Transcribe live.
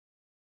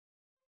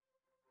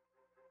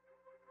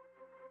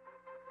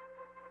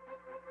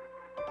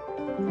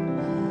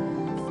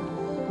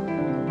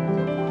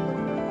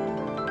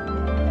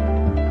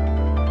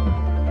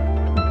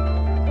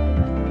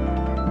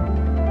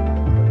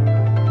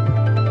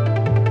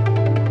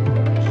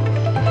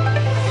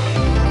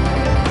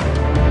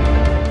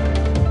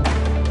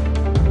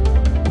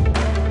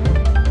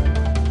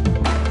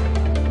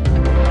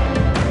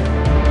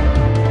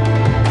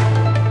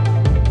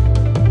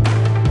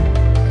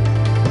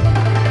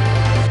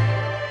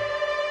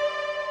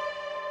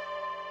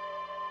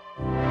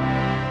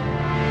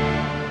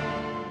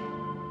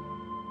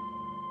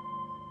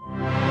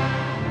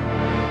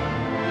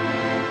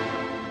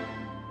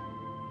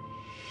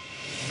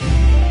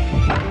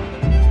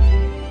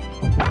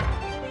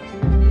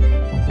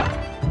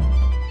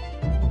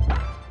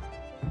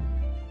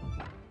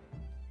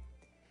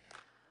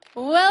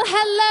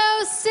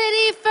Hello,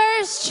 City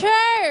First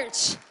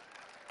Church.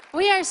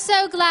 We are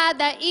so glad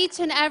that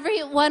each and every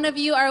one of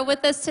you are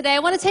with us today. I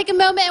want to take a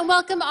moment and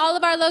welcome all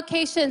of our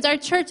locations. Our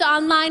church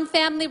online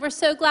family, we're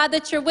so glad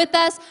that you're with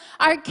us.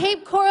 Our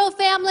Cape Coral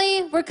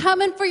family, we're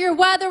coming for your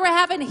weather. We're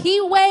having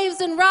heat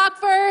waves in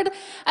Rockford.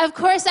 Of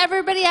course,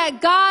 everybody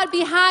at God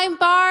Behind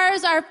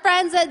Bars, our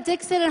friends at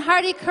Dixon and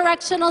Hardy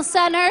Correctional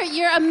Center,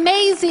 you're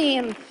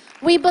amazing.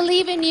 We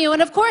believe in you.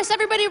 And of course,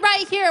 everybody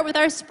right here with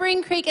our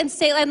Spring Creek and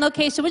State Line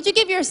location, would you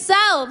give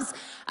yourselves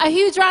a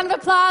huge round of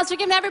applause? We're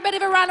giving everybody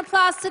a round of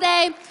applause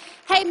today.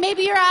 Hey,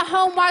 maybe you're at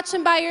home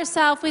watching by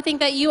yourself. We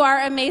think that you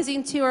are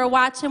amazing too, or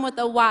watching with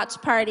a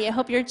watch party. I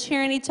hope you're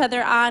cheering each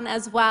other on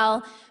as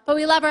well. But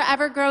we love our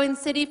ever-growing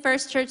City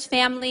First Church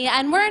family.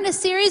 And we're in a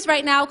series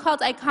right now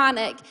called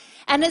Iconic.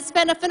 And it's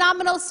been a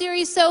phenomenal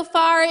series so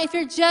far. If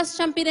you're just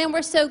jumping in,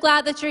 we're so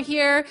glad that you're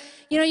here.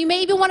 You know, you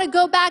may even want to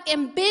go back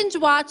and binge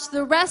watch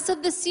the rest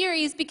of the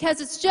series because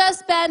it's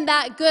just been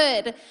that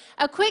good.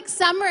 A quick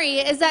summary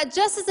is that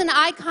just as an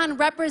icon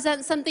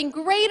represents something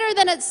greater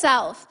than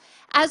itself,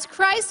 as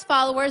Christ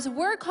followers,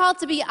 we're called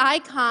to be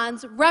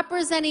icons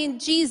representing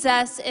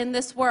Jesus in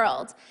this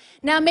world.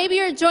 Now, maybe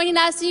you're joining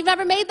us and you've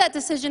never made that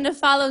decision to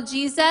follow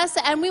Jesus,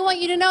 and we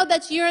want you to know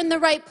that you're in the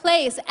right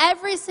place.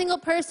 Every single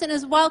person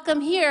is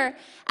welcome here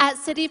at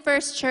City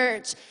First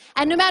Church.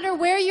 And no matter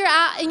where you're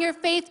at in your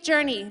faith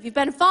journey, if you've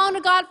been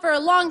following God for a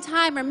long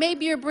time, or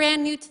maybe you're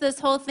brand new to this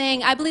whole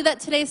thing, I believe that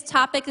today's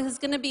topic is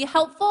going to be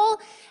helpful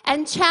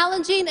and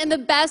challenging in the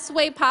best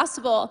way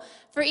possible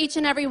for each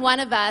and every one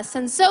of us.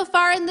 And so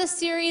far in this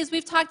series,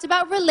 we've talked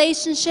about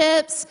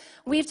relationships.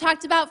 We've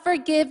talked about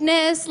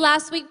forgiveness.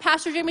 Last week,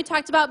 Pastor Jeremy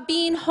talked about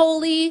being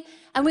holy.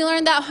 And we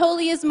learned that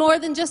holy is more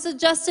than just a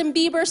Justin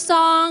Bieber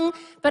song,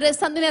 but it's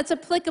something that's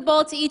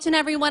applicable to each and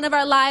every one of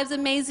our lives.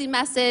 Amazing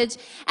message.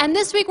 And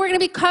this week, we're going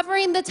to be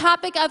covering the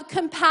topic of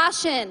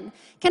compassion.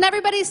 Can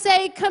everybody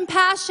say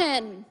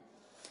compassion?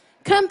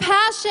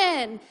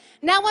 Compassion.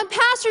 Now, when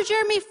Pastor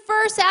Jeremy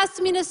first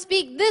asked me to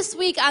speak this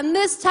week on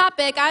this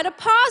topic, I had to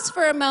pause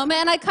for a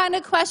moment and I kind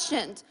of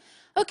questioned,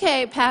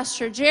 okay,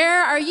 Pastor Jer,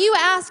 are you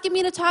asking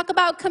me to talk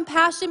about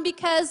compassion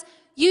because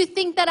you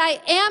think that I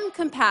am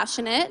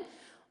compassionate?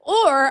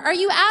 Or are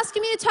you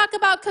asking me to talk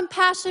about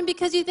compassion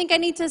because you think I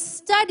need to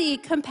study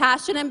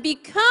compassion and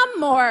become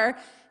more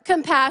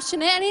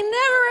compassionate? And he never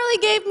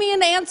really gave me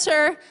an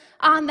answer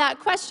on that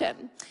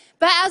question.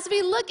 But as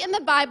we look in the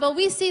Bible,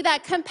 we see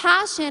that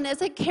compassion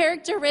is a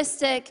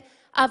characteristic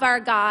of our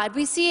God.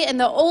 We see it in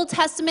the Old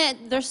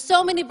Testament. There's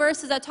so many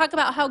verses that talk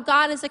about how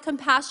God is a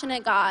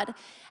compassionate God.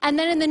 And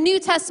then in the New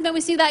Testament,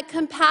 we see that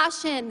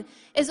compassion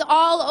is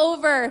all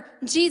over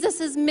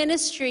Jesus'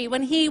 ministry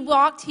when he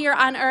walked here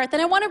on earth.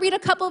 And I want to read a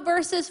couple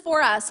verses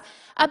for us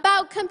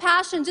about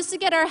compassion just to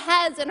get our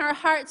heads and our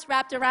hearts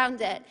wrapped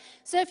around it.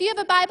 So if you have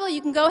a Bible,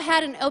 you can go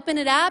ahead and open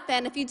it up.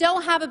 And if you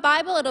don't have a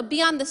Bible, it'll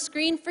be on the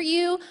screen for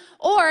you.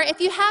 Or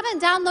if you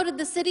haven't downloaded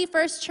the City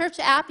First Church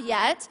app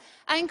yet,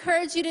 I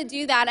encourage you to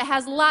do that. It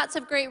has lots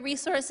of great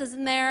resources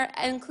in there,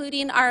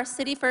 including our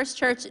City First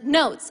Church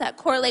notes that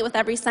correlate with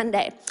every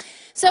Sunday.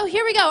 So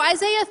here we go,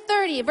 Isaiah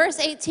 30, verse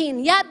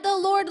 18. Yet the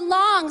Lord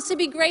longs to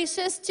be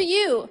gracious to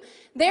you.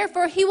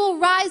 Therefore, he will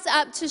rise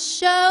up to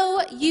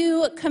show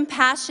you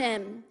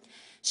compassion.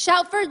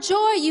 Shout for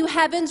joy, you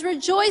heavens.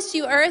 Rejoice,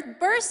 you earth.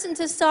 Burst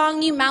into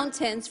song, you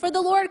mountains. For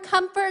the Lord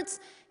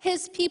comforts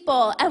his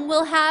people and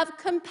will have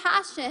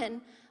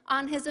compassion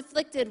on his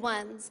afflicted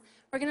ones.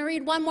 We're going to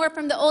read one more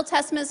from the Old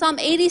Testament, Psalm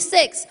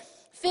 86,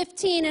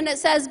 15. And it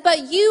says,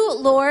 but you,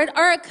 Lord,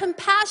 are a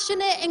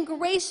compassionate and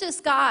gracious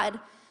God,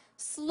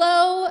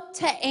 slow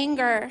to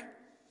anger,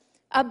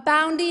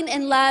 abounding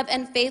in love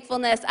and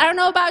faithfulness. I don't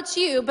know about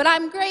you, but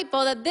I'm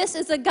grateful that this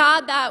is a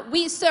God that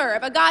we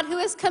serve, a God who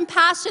is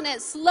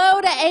compassionate, slow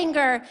to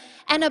anger,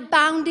 and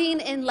abounding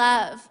in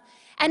love.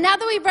 And now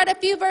that we've read a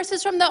few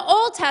verses from the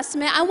Old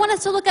Testament, I want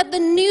us to look at the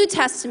New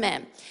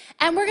Testament.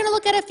 And we're going to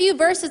look at a few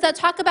verses that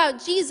talk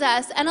about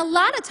Jesus. And a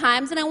lot of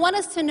times, and I want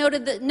us to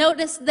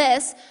notice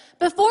this,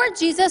 before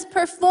Jesus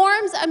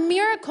performs a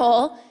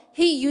miracle,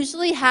 he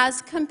usually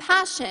has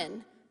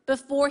compassion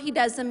before he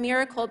does a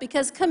miracle,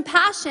 because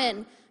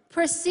compassion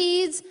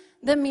precedes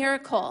the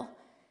miracle.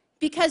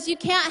 Because you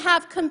can't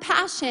have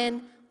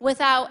compassion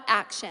without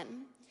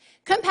action.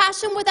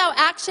 Compassion without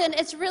action,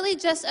 it's really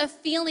just a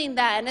feeling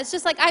then. It's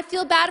just like, I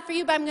feel bad for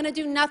you, but I'm going to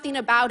do nothing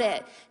about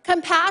it.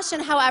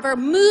 Compassion, however,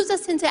 moves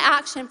us into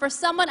action for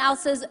someone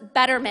else's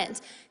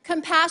betterment.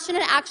 Compassion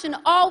and action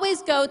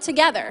always go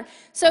together.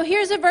 So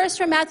here's a verse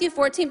from Matthew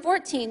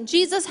 14:14.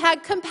 Jesus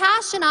had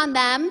compassion on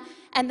them,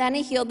 and then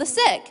he healed the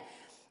sick.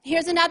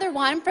 Here's another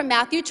one from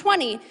Matthew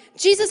 20.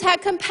 Jesus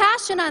had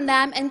compassion on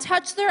them and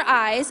touched their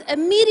eyes.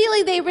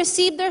 Immediately they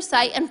received their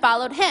sight and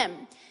followed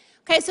him.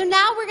 Okay, so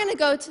now we're going to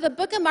go to the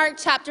book of Mark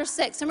chapter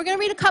 6, and we're going to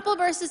read a couple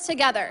verses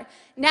together.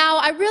 Now,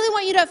 I really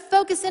want you to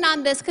focus in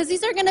on this because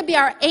these are going to be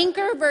our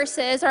anchor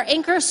verses, our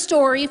anchor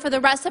story for the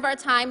rest of our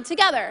time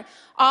together.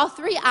 All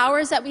 3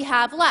 hours that we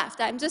have left.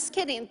 I'm just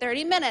kidding,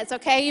 30 minutes,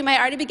 okay? You might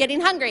already be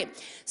getting hungry.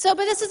 But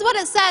this is what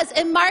it says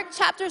in Mark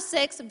chapter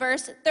 6,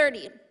 verse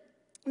 30.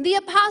 The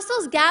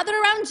apostles gathered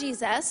around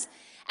Jesus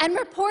and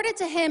reported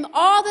to him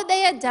all that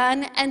they had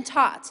done and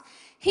taught.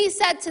 He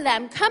said to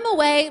them, "Come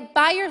away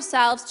by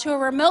yourselves to a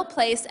remote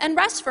place and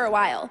rest for a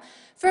while."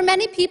 For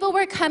many people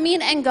were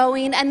coming and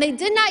going, and they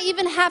did not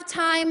even have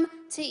time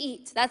to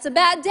eat. That's a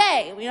bad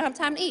day. We don't have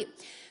time to eat.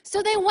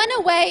 So they went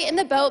away in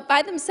the boat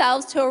by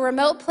themselves to a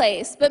remote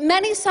place. But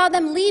many saw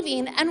them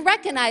leaving and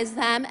recognized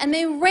them, and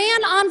they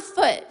ran on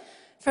foot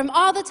from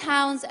all the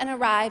towns and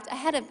arrived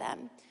ahead of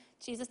them.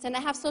 Jesus didn't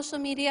have social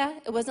media.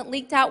 It wasn't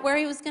leaked out where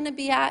he was going to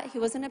be at. He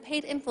wasn't a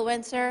paid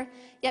influencer,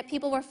 yet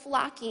people were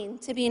flocking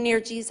to be near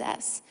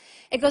Jesus.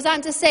 It goes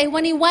on to say,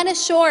 when he went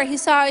ashore, he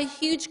saw a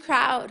huge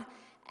crowd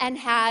and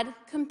had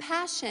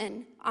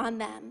compassion on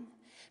them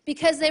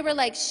because they were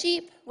like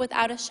sheep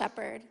without a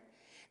shepherd.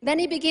 Then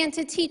he began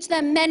to teach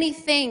them many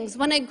things.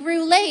 When it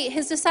grew late,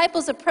 his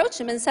disciples approached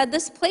him and said,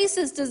 "This place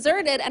is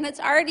deserted and it's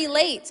already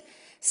late.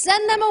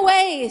 Send them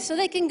away so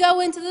they can go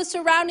into the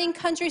surrounding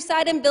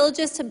countryside and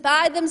villages to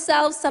buy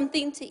themselves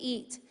something to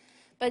eat."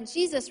 But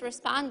Jesus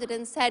responded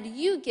and said,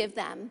 "You give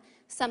them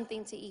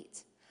something to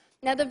eat."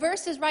 Now, the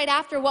verses right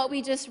after what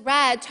we just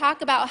read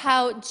talk about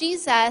how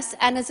Jesus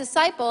and his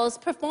disciples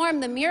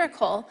performed the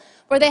miracle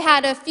where they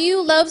had a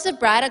few loaves of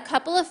bread, a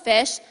couple of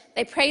fish,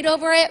 they prayed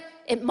over it,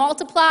 it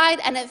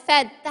multiplied, and it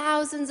fed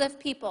thousands of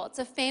people. It's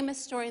a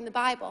famous story in the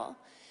Bible.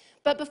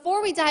 But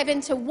before we dive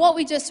into what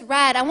we just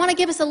read, I want to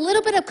give us a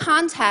little bit of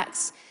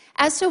context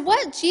as to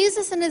what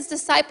Jesus and his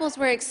disciples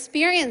were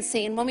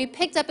experiencing when we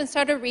picked up and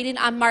started reading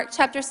on Mark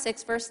chapter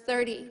 6, verse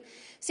 30.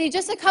 See,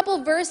 just a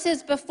couple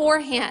verses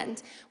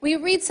beforehand, we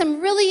read some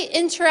really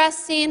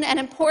interesting and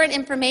important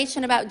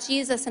information about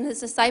Jesus and his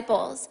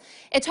disciples.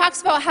 It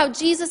talks about how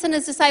Jesus and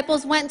his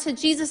disciples went to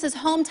Jesus'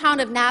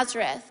 hometown of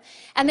Nazareth,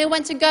 and they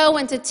went to go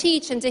and to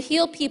teach and to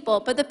heal people,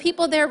 but the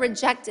people there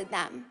rejected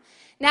them.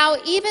 Now,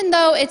 even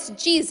though it's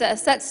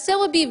Jesus, that still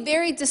would be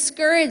very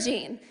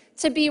discouraging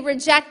to be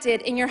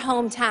rejected in your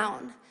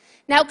hometown.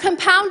 Now,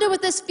 compounded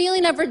with this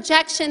feeling of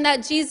rejection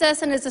that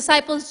Jesus and his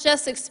disciples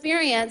just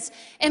experienced,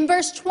 in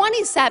verse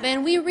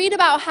 27, we read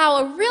about how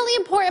a really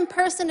important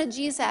person to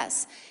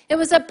Jesus, it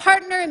was a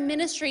partner in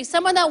ministry,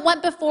 someone that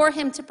went before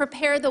him to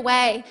prepare the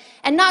way,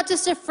 and not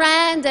just a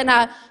friend and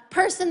a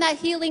person that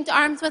he linked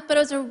arms with, but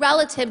it was a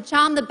relative,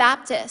 John the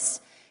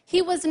Baptist.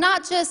 He was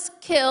not just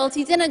killed,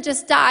 he didn't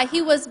just die,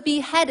 he was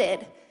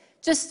beheaded,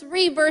 just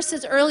 3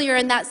 verses earlier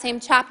in that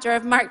same chapter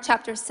of Mark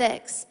chapter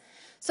 6.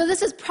 So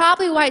this is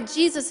probably why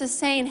Jesus is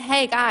saying,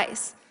 "Hey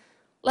guys,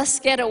 let's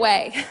get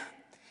away.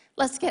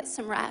 Let's get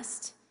some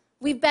rest.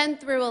 We've been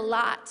through a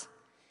lot."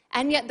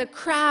 And yet the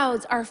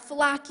crowds are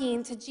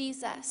flocking to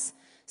Jesus,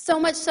 so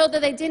much so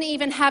that they didn't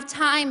even have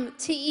time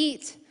to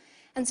eat.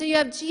 And so you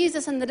have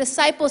Jesus and the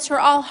disciples who are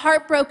all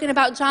heartbroken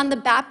about John the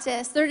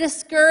Baptist. They're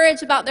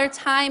discouraged about their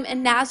time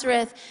in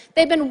Nazareth.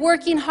 They've been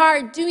working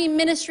hard, doing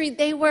ministry.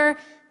 They were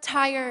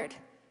tired.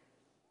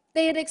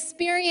 They had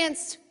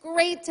experienced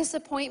great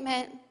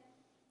disappointment.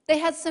 They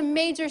had some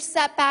major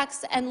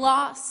setbacks and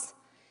loss.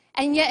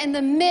 And yet in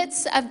the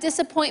midst of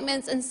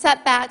disappointments and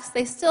setbacks,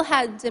 they still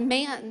had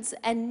demands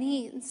and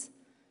needs.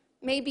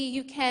 Maybe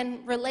you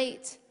can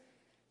relate.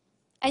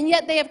 And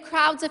yet they have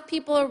crowds of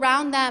people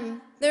around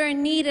them. They're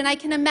in need, and I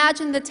can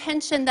imagine the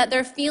tension that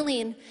they're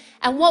feeling.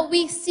 And what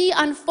we see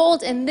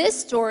unfold in this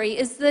story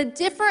is the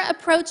different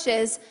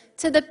approaches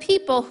to the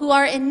people who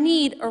are in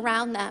need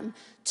around them.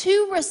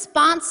 2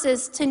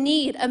 responses to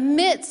need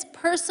amidst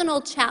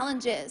personal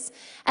challenges.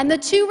 And the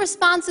 2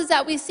 responses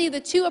that we see, the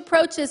 2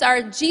 approaches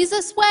are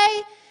Jesus'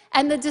 way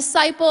and the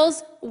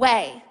disciples'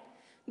 way.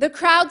 The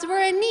crowds were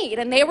in need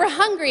and they were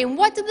hungry. And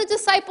what did the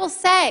disciples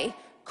say?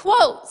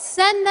 Quote,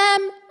 "Send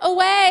them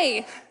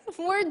away.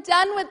 We're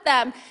done with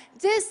them.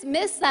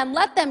 Dismiss them.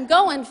 Let them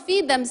go and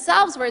feed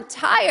themselves. We're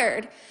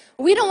tired.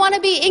 We don't want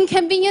to be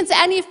inconvenienced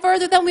any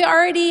further than we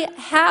already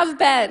have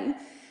been."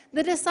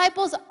 The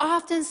disciples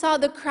often saw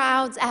the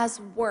crowds as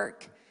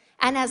work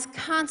and as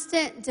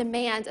constant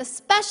demand,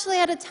 especially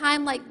at a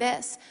time like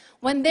this,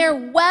 when their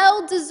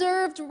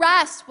well-deserved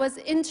rest was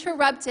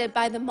interrupted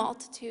by the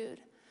multitude.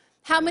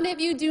 How many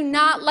of you do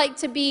not like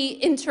to be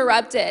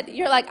interrupted?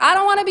 You're like, "I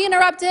don't want to be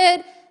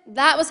interrupted."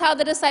 That was how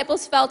the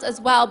disciples felt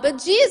as well. But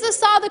Jesus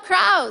saw the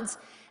crowds,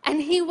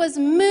 and he was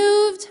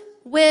moved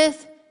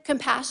with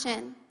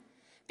compassion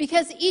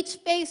because each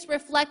face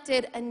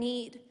reflected a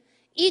need.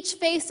 Each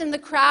face in the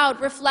crowd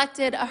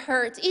reflected a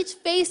hurt. Each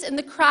face in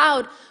the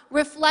crowd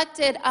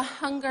reflected a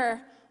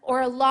hunger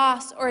or a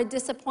loss or a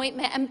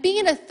disappointment. And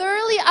being a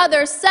thoroughly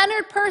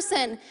other-centered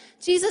person,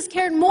 Jesus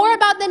cared more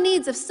about the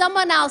needs of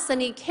someone else than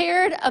he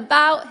cared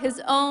about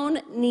his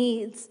own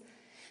needs.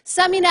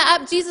 Summing it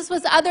up, Jesus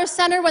was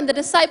other-centered when the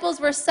disciples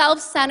were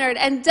self-centered.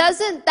 And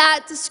doesn't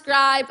that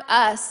describe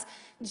us?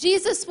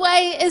 Jesus'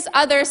 way is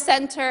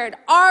other-centered.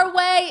 Our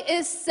way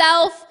is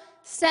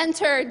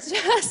self-centered,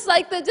 just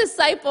like the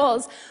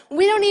disciples.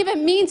 We don't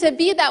even mean to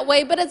be that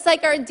way, but it's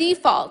like our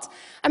default.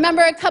 I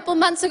remember a couple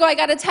months ago, I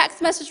got a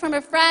text message from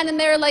a friend, and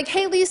they were like,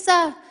 "Hey,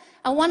 Lisa,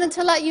 I wanted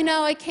to let you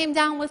know I came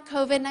down with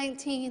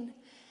COVID-19.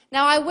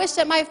 Now, I wish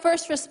that my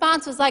first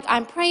response was like,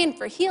 I'm praying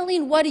for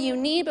healing. What do you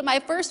need? But my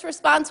first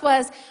response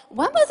was,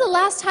 when was the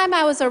last time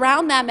I was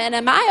around them? And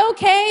am I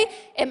okay?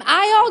 Am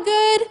I all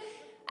good?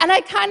 And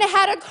I kind of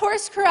had a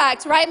course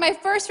correct, right? My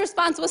first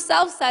response was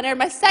self-centered.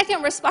 My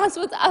second response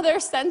was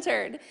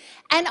other-centered.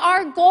 And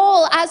our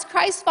goal as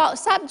Christ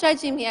followers, stop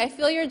judging me. I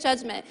feel your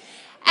judgment.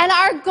 And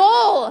our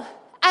goal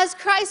as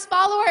Christ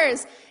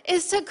followers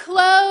is to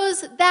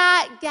close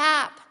that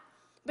gap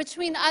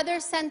between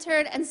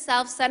other-centered and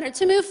self-centered,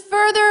 to move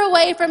further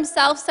away from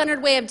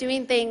self-centered way of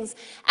doing things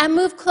and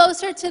move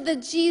closer to the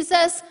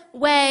Jesus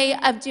way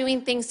of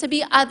doing things, to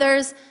be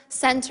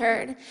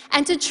others-centered.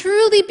 And to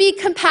truly be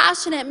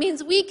compassionate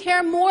means we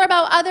care more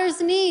about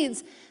others'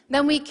 needs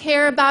than we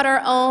care about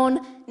our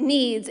own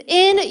needs.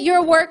 In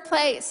your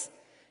workplace,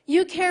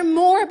 you care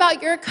more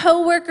about your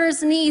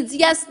coworkers' needs.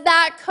 Yes,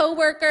 that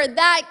coworker,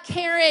 that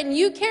Karen,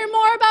 you care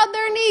more about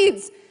their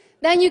needs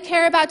than you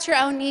care about your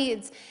own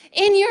needs.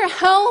 In your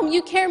home,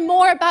 you care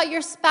more about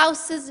your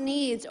spouse's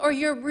needs or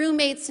your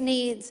roommate's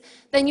needs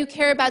than you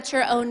care about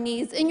your own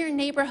needs. In your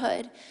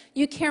neighborhood,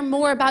 you care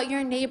more about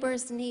your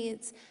neighbor's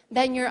needs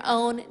than your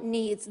own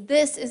needs.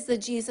 This is the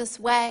Jesus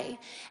way.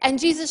 And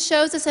Jesus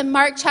shows us in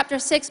Mark chapter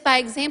 6 by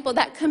example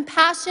that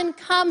compassion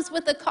comes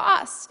with a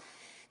cost.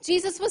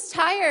 Jesus was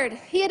tired.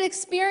 He had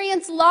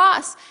experienced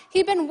loss.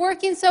 He'd been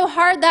working so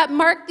hard that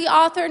Mark, the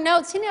author,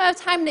 notes he didn't have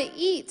time to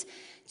eat.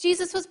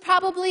 Jesus was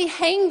probably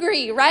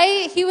hangry,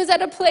 right? He was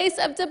at a place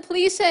of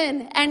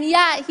depletion, and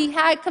yet he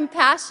had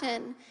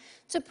compassion.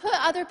 To put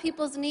other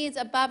people's needs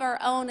above our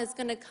own is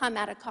going to come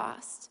at a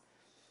cost.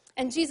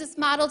 And Jesus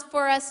modeled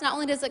for us, not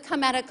only does it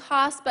come at a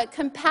cost, but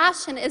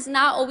compassion is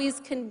not always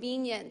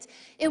convenient.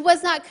 It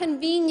was not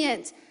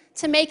convenient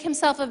to make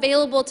himself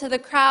available to the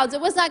crowds. It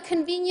was not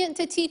convenient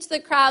to teach the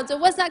crowds. It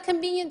was not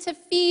convenient to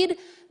feed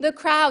the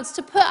crowds.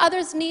 To put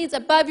others' needs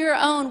above your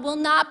own will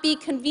not be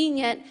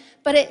convenient,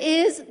 but it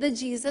is the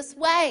Jesus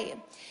way.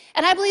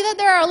 And I believe that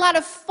there are a lot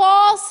of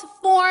false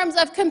forms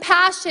of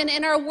compassion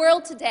in our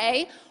world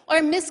today,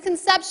 or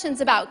misconceptions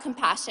about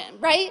compassion,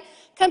 right?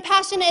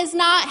 Compassion is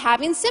not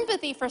having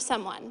sympathy for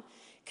someone.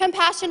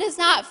 Compassion is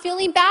not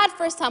feeling bad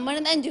for someone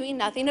and then doing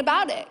nothing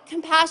about it.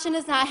 Compassion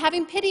is not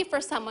having pity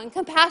for someone.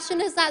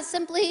 Compassion is not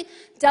simply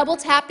double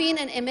tapping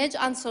an image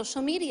on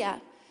social media.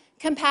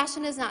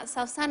 Compassion is not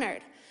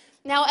self-centered.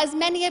 Now, as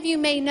many of you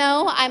may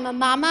know, I'm a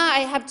mama. I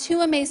have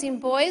two amazing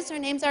boys. Their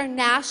names are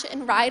Nash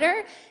and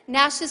Ryder.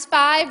 Nash is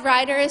 5,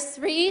 Ryder is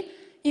 3.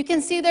 You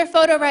can see their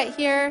photo right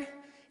here.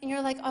 And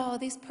you're like, oh,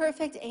 these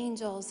perfect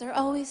angels. They're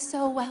always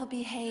so well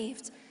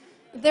behaved.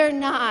 They're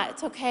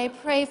not, okay?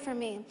 Pray for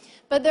me.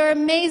 But they're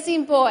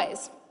amazing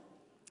boys.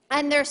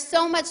 And they're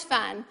so much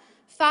fun.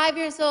 5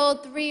 years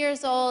old, 3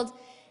 years old.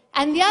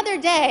 And the other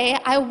day,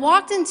 I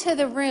walked into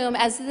the room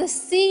as the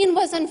scene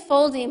was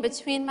unfolding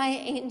between my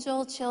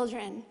angel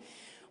children,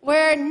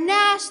 where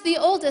Nash, the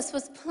oldest,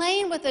 was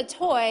playing with a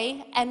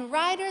toy, and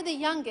Ryder, the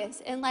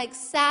youngest, in like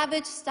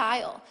savage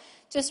style,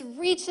 just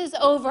reaches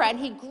over and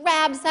he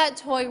grabs that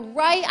toy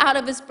right out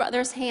of his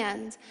brother's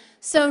hand.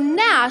 So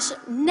Nash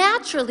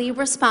naturally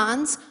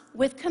responds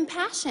with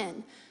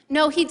compassion.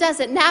 No, he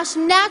doesn't. Nash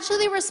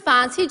naturally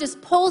responds. He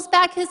just pulls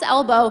back his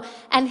elbow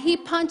and he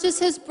punches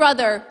his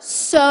brother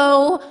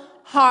so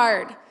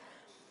hard.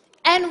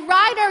 And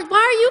Ryder, why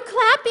are you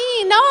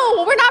clapping?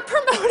 No, we're not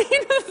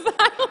promoting the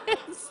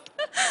violence.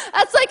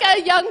 That's like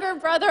a younger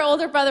brother,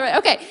 older brother.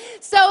 Okay,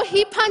 so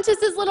he punches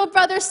his little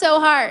brother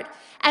so hard.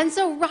 And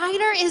so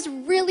Ryder is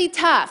really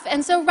tough.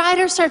 And so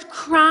Ryder starts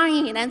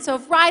crying. And so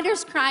if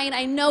Ryder's crying,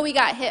 I know he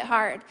got hit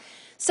hard.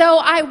 So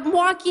I'm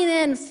walking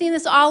in, seeing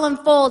this all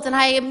unfold, and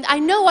I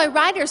know why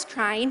Ryder's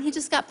crying. He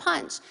just got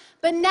punched.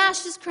 But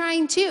Nash is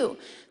crying too.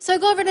 So I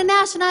go over to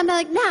Nash, and I'm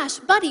like, Nash,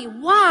 buddy,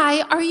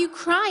 why are you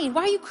crying?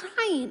 Why are you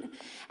crying?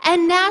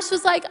 And Nash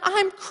was like,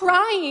 I'm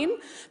crying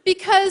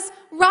because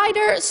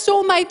Ryder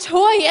stole my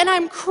toy, and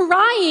I'm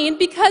crying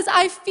because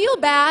I feel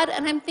bad.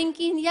 And I'm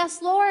thinking,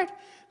 yes, Lord.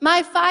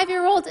 My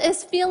 5-year-old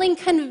is feeling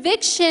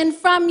conviction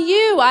from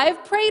you.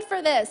 I've prayed for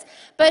this.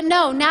 But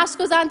no, Nash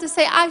goes on to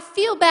say, I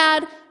feel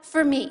bad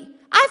for me.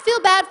 I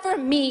feel bad for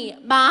me,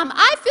 Mom.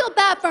 I feel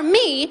bad for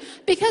me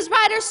because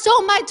Ryder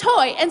stole my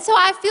toy, and so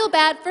I feel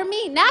bad for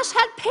me. Nash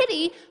had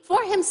pity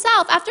for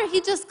himself after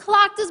he just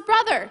clocked his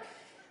brother.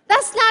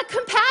 That's not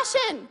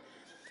compassion.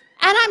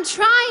 And I'm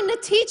trying to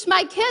teach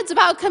my kids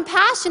about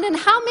compassion, and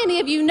how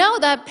many of you know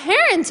that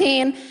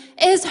parenting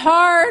is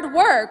hard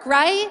work,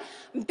 right?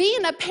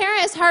 Being a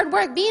parent is hard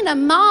work. Being a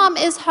mom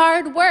is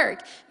hard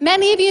work.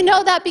 Many of you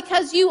know that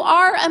because you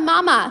are a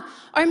mama,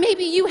 or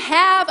maybe you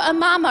have a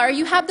mama, or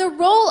you have the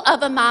role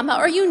of a mama,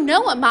 or you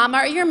know a mama,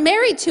 or you're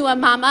married to a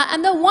mama.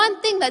 And the one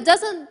thing that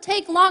doesn't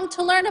take long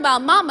to learn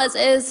about mamas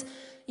is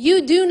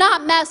you do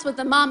not mess with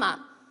a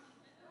mama.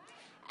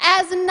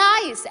 As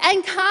nice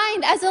and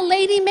kind as a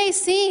lady may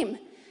seem,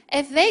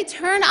 if they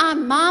turn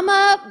on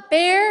mama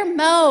bear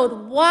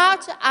mode,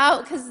 watch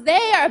out, because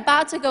they are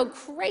about to go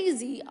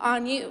crazy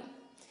on you.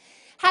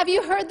 Have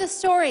you heard the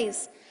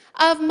stories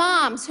of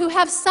moms who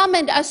have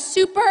summoned a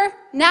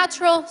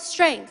supernatural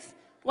strength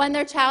when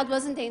their child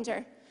was in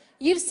danger?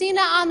 You've seen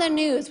it on the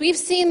news. We've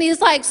seen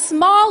these like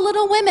small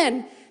little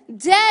women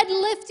dead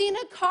lifting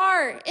a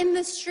car in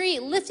the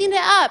street, lifting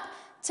it up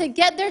to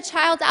get their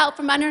child out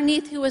from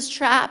underneath who was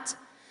trapped.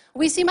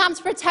 We see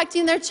moms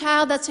protecting their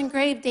child that's in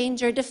grave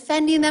danger,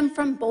 defending them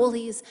from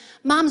bullies.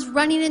 Moms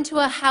running into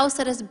a house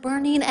that is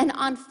burning and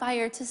on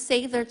fire to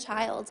save their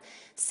child,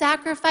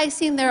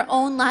 sacrificing their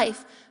own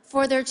life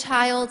for their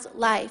child's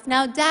life.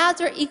 Now, dads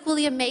are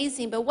equally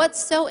amazing, but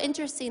what's so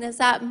interesting is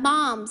that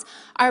moms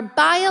are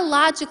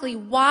biologically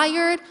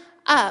wired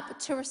up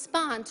to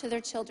respond to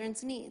their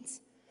children's needs.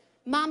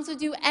 Moms would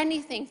do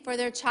anything for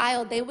their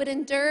child. They would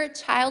endure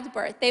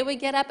childbirth. They would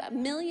get up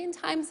 1,000,000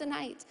 times a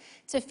night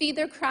to feed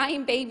their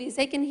crying babies.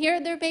 They can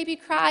hear their baby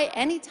cry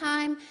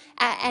anytime,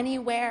 at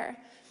anywhere.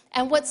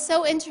 And what's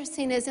so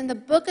interesting is in the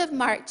book of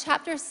Mark,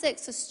 chapter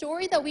 6, the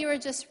story that we were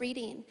just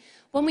reading,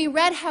 when we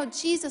read how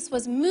Jesus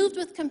was moved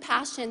with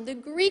compassion, the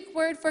Greek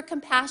word for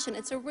compassion,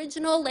 its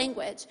original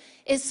language,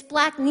 is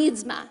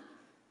splachnisma.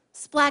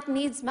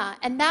 Splachnisma.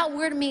 And that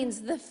word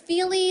means the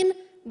feeling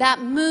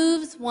that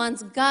moves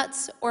one's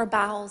guts or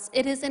bowels.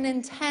 It is an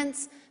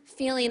intense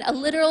feeling. A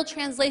literal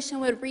translation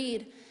would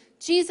read,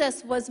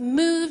 Jesus was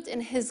moved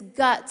in his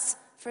guts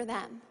for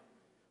them.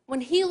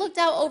 When he looked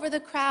out over the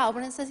crowd,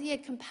 when it says he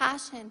had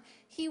compassion,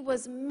 he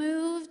was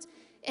moved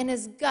in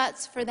his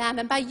guts for them.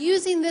 And by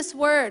using this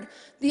word,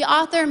 the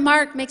author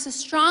Mark makes a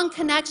strong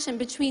connection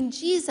between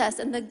Jesus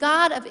and the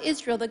God of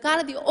Israel, the God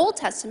of the Old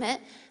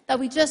Testament, that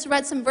we just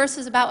read some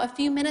verses about a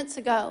few minutes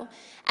ago.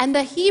 And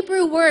the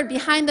Hebrew word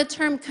behind the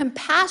term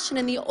compassion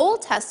in the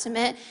Old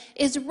Testament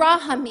is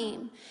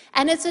rahamim.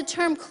 And it's a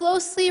term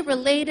closely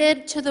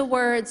related to the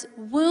words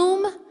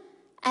womb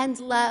and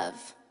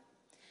love.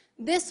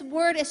 This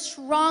word is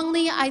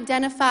strongly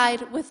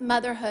identified with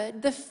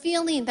motherhood. The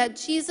feeling that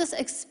Jesus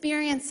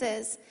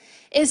experiences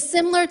is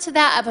similar to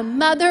that of a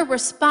mother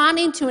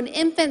responding to an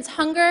infant's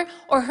hunger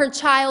or her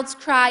child's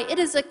cry. It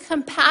is a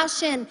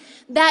compassion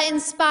that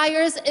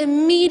inspires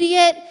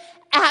immediate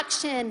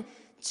action.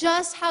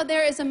 Just how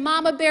there is a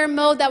mama bear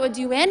mode that would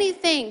do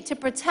anything to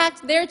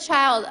protect their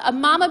child, a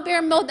mama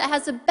bear mode that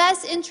has the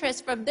best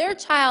interest from their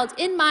child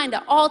in mind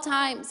at all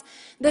times.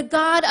 The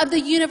God of the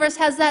universe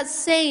has that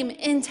same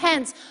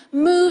intense,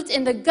 moved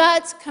in the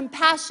guts,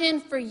 compassion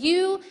for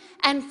you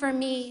and for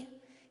me.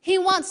 He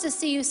wants to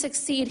see you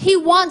succeed. He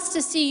wants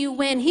to see you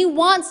win. He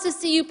wants to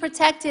see you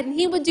protected, and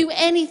he would do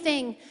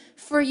anything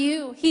for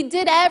you. He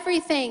did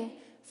everything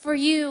for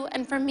you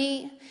and for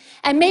me.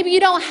 And maybe you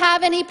don't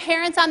have any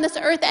parents on this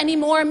earth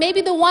anymore.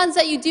 Maybe the ones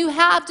that you do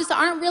have just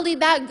aren't really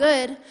that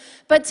good.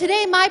 But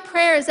today my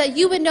prayer is that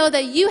you would know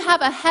that you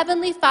have a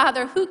heavenly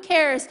Father who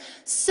cares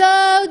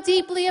so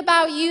deeply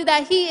about you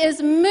that he is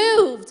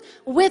moved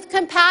with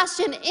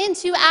compassion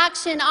into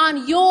action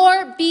on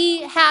your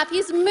behalf.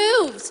 He's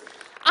moved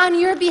on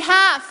your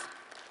behalf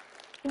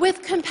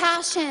with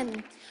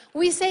compassion.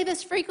 We say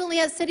this frequently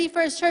at City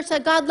First Church,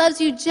 that God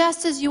loves you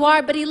just as you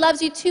are, but he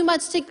loves you too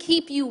much to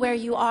keep you where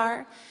you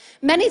are.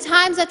 Many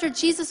times after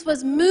Jesus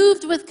was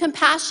moved with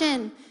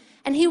compassion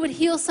and he would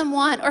heal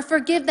someone or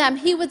forgive them,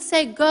 he would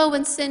say, go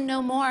and sin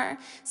no more.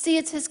 See,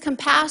 it's his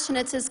compassion,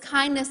 it's his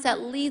kindness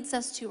that leads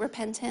us to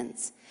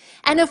repentance.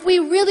 And if we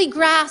really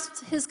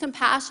grasped his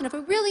compassion, if we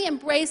really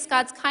embraced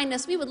God's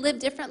kindness, we would live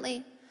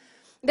differently.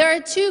 There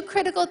are two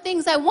critical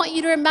things I want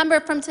you to remember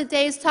from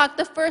today's talk.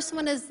 The first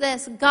one is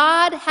this: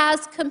 God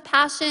has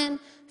compassion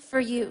for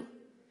you.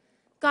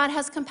 God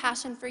has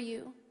compassion for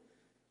you.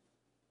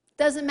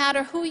 Doesn't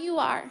matter who you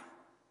are,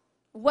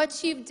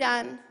 what you've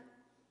done,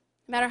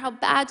 no matter how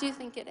bad you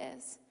think it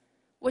is,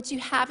 what you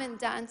haven't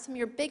done, some of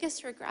your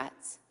biggest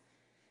regrets.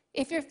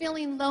 If you're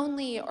feeling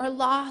lonely or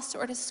lost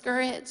or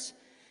discouraged,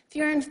 if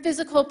you're in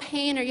physical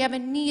pain or you have a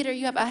need or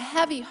you have a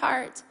heavy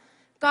heart,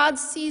 God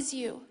sees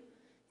you.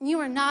 You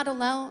are not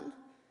alone.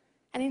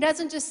 And he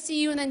doesn't just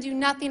see you and then do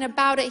nothing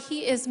about it.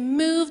 He is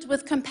moved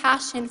with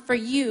compassion for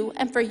you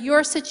and for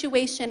your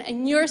situation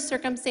and your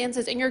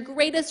circumstances and your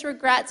greatest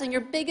regrets and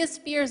your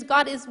biggest fears.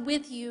 God is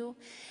with you.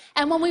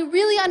 And when we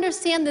really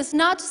understand this,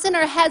 not just in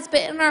our heads, but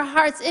in our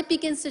hearts, it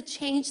begins to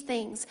change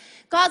things.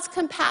 God's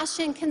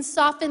compassion can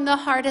soften the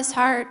hardest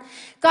heart.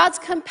 God's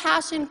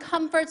compassion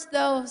comforts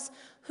those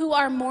who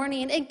are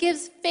mourning. It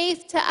gives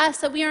faith to us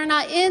that we are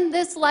not in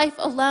this life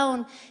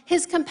alone.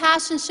 His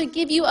compassion should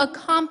give you a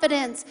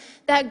confidence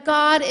that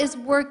God is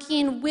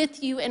working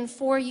with you and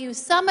for you.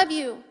 Some of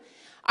you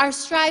are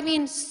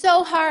striving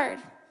so hard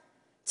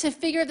to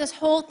figure this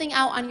whole thing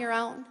out on your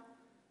own,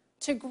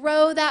 to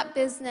grow that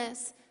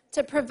business,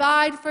 to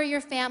provide for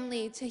your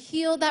family, to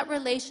heal that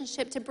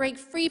relationship, to break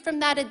free from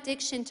that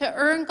addiction, to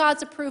earn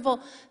God's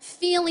approval,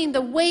 feeling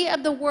the weight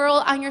of the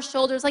world on your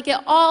shoulders, like it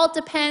all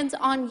depends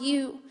on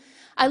you.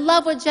 I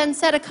love what Jen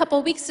said a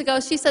couple weeks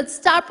ago. She said,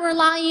 stop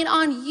relying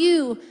on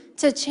you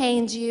to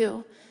change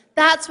you.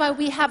 That's why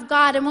we have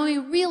God. And when we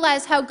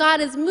realize how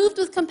God is moved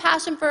with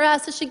compassion for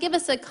us, it should give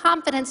us a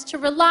confidence to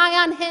rely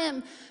on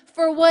him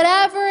for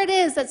whatever it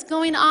is that's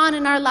going on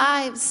in our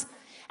lives.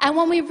 And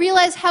when we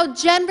realize how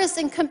generous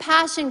and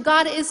compassion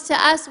God is to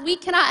us, we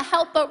cannot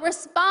help but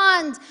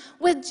respond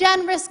with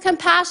generous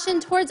compassion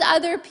towards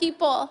other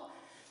people.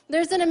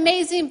 There's an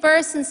amazing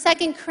verse in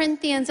 2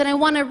 Corinthians, and I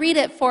want to read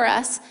it for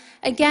us.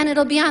 Again,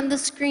 it'll be on the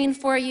screen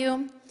for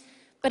you.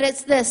 But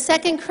it's this,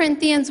 2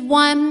 Corinthians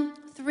 1,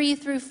 3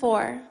 through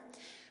 4.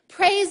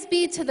 Praise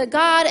be to the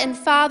God and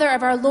Father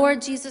of our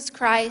Lord Jesus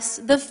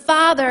Christ, the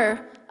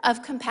Father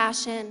of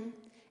compassion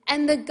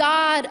and the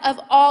God of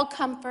all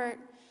comfort,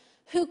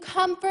 who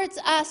comforts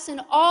us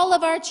in all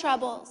of our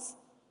troubles,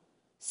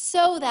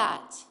 so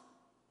that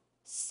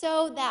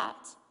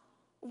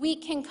we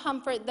can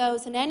comfort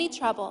those in any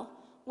trouble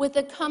with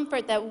the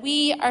comfort that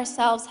we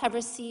ourselves have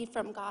received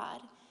from God.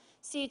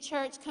 See,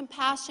 church,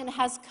 compassion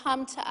has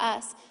come to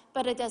us,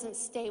 but it doesn't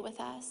stay with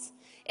us.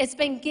 It's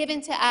been given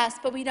to us,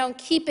 but we don't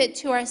keep it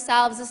to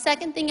ourselves. The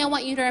second thing I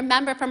want you to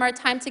remember from our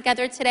time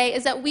together today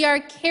is that we are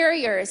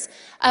carriers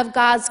of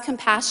God's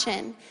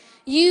compassion.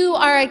 You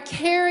are a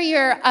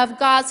carrier of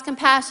God's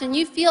compassion.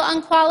 You feel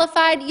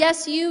unqualified?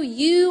 Yes,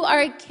 you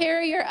are a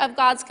carrier of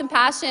God's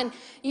compassion.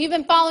 You've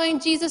been following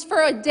Jesus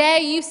for a day.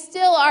 You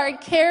still are a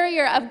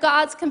carrier of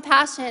God's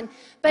compassion.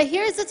 But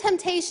here's the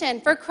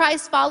temptation for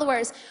Christ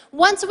followers.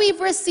 Once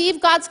we've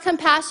received God's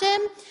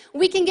compassion,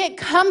 we can get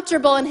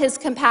comfortable in his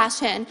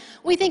compassion.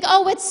 We think,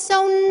 oh, it's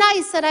so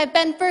nice that I've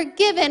been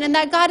forgiven and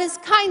that God is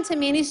kind to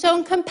me and he's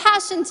shown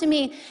compassion to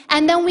me.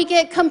 And then we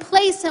get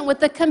complacent with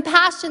the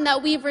compassion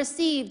that we've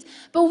received.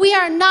 But we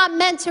are not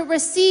meant to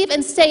receive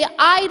and stay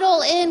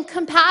idle in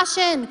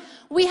compassion.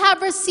 We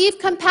have received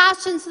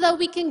compassion so that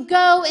we can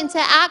go into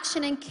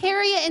action and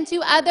carry it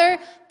into other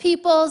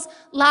people's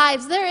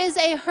lives. There is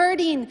a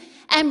hurting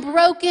and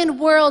broken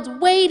world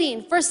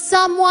waiting for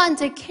someone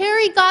to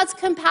carry God's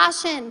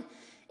compassion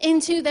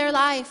into their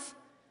life.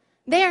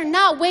 They are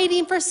not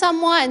waiting for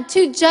someone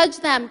to judge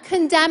them,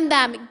 condemn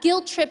them,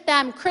 guilt trip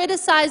them,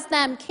 criticize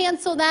them,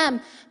 cancel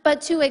them,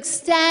 but to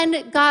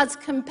extend God's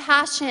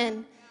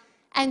compassion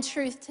and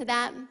truth to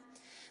them.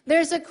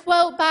 There's a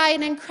quote by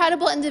an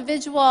incredible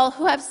individual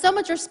who I have so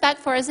much respect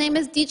for. His name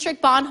is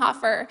Dietrich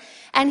Bonhoeffer,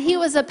 and he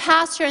was a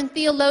pastor and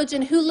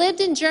theologian who lived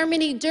in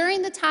Germany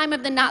during the time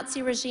of the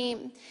Nazi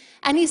regime.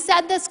 And he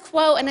said this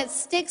quote, and it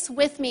sticks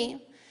with me.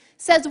 It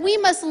says, "We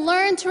must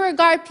learn to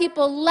regard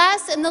people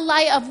less in the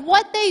light of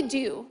what they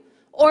do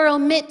or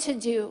omit to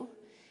do,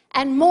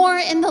 and more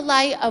in the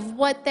light of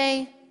what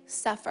they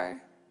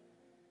suffer."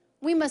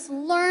 We must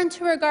learn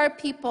to regard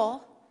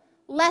people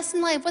less in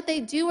the light of what they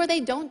do or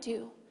they don't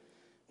do,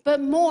 but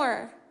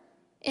more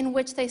in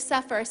which they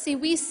suffer. See,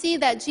 we see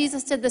that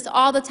Jesus did this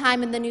all the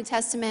time in the New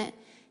Testament.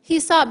 He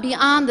saw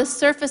beyond the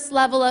surface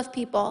level of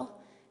people,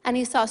 and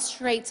he saw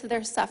straight to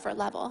their suffer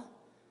level.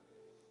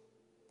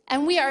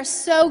 And we are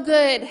so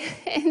good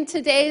in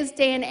today's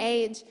day and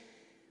age.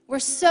 We're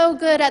so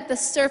good at the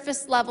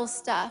surface level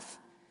stuff.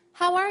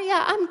 How are you?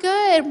 I'm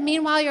good.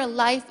 Meanwhile, your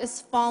life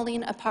is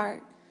falling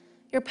apart.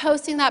 You're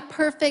posting that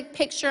perfect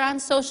picture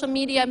on social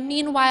media.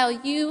 Meanwhile,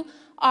 you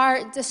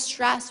are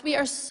distressed. We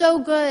are so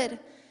good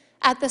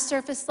at the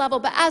surface level.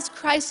 But as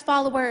Christ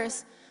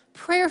followers,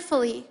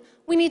 prayerfully,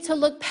 we need to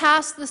look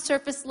past the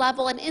surface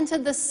level and into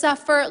the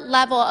suffer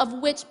level of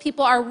which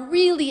people are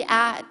really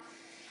at.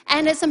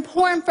 And it's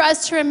important for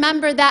us to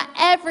remember that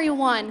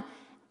everyone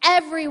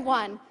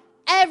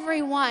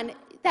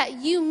that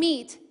you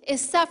meet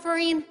is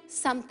suffering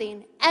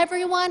something.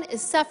 Everyone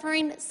is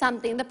suffering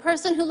something. The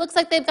person who looks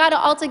like they've got it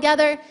all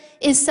together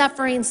is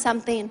suffering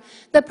something.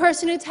 The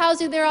person who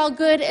tells you they're all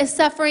good is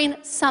suffering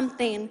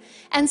something.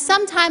 And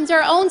sometimes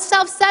our own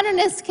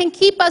self-centeredness can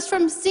keep us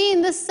from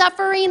seeing the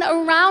suffering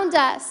around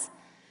us.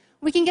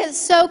 We can get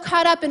so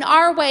caught up in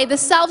our way, the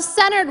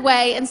self-centered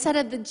way, instead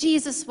of the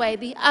Jesus way,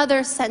 the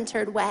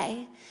other-centered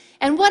way.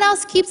 And what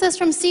else keeps us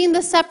from seeing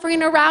the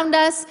suffering around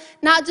us?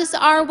 Not just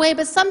our way,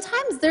 but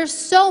sometimes there's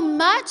so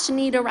much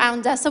need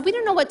around us that we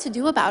don't know what to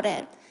do about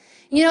it.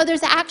 You know,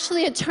 there's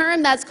actually a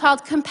term that's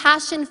called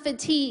compassion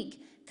fatigue.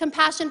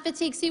 Compassion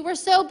fatigue. See, we're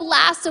so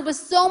blasted with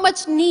so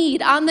much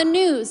need on the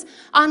news,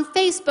 on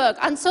Facebook,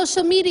 on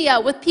social media,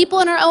 with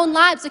people in our own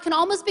lives. It can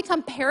almost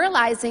become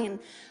paralyzing,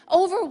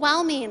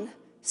 overwhelming,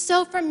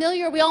 so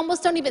familiar we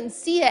almost don't even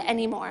see it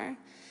anymore.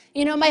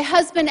 You know, my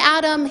husband,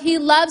 Adam, he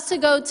loves to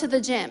go to the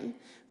gym.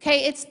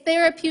 Okay, it's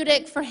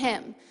therapeutic for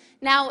him.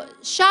 Now,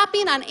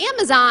 shopping on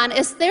Amazon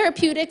is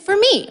therapeutic for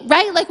me,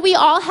 right? Like, we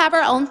all have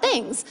our own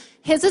things.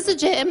 His is a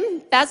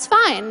gym, that's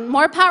fine,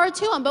 more power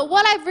to him. But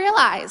what I've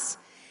realized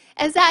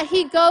is that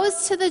he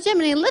goes to the gym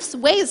and he lifts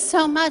weights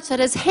so much that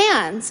his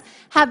hands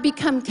have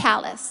become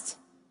calloused.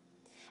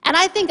 And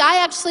I think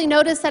I actually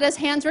noticed that his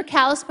hands were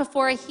calloused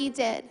before he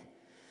did.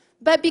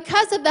 But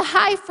because of the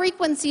high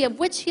frequency of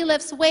which he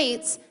lifts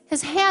weights,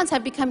 his hands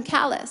have become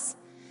callous.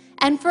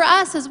 And for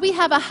us, as we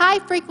have a high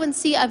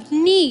frequency of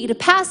need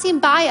passing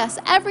by us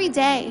every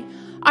day,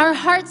 our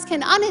hearts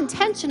can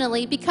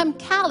unintentionally become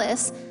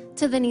callous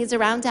to the needs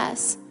around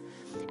us.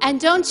 And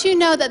don't you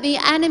know that the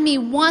enemy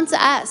wants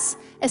us,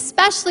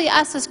 especially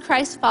us as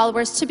Christ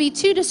followers, to be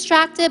too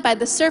distracted by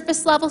the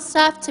surface level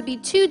stuff, to be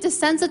too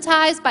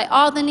desensitized by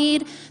all the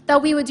need,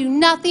 that we would do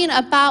nothing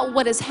about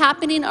what is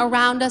happening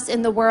around us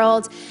in the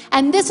world.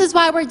 And this is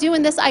why we're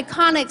doing this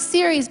iconic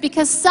series,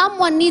 because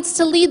someone needs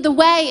to lead the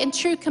way in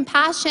true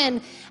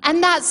compassion.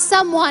 And that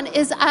someone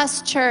is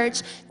us,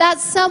 church. That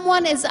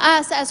someone is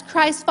us as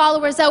Christ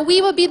followers, that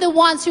we will be the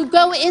ones who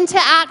go into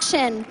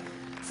action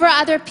for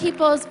other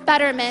people's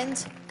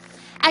betterment.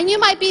 And you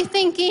might be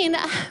thinking,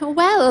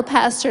 well,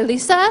 Pastor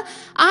Lisa,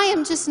 I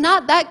am just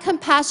not that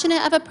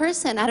compassionate of a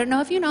person. I don't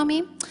know if you know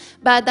me,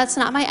 but that's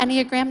not my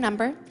Enneagram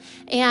number,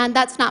 and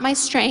that's not my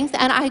strength,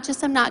 and I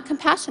just am not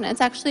compassionate.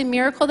 It's actually a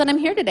miracle that I'm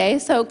here today,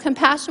 so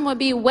compassion would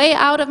be way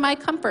out of my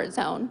comfort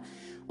zone.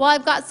 Well,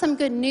 I've got some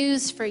good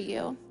news for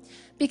you.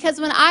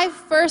 Because when I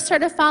first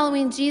started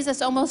following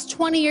Jesus almost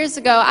 20 years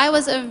ago, I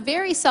was a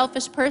very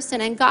selfish person,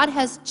 and God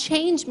has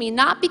changed me,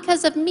 not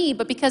because of me,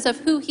 but because of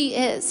who he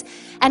is.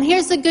 And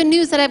here's the good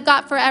news that I've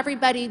got for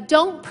everybody.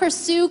 Don't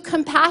pursue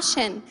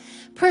compassion.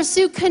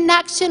 Pursue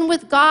connection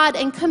with God,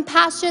 and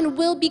compassion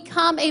will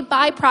become a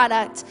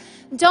byproduct.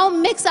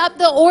 Don't mix up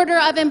the order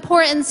of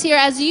importance here.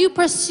 As you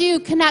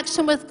pursue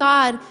connection with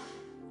God,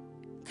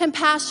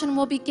 compassion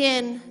will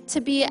begin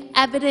to be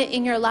evident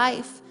in your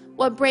life.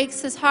 What breaks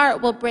his heart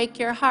will break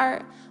your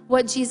heart.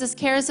 What Jesus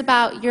cares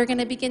about, you're going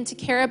to begin to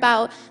care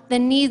about. The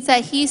needs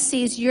that he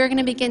sees, you're going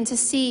to begin to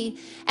see.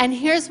 And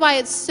here's why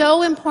it's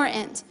so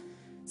important.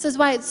 This is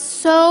why it's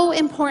so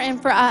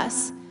important for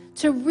us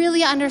to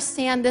really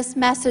understand this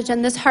message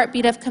and this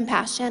heartbeat of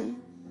compassion.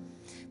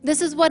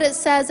 This is what it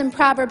says in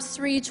Proverbs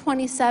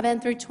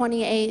 3:27 through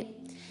 28.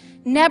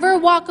 Never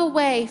walk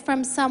away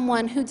from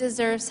someone who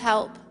deserves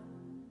help,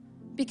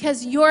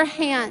 because your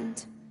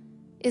hand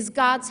is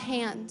God's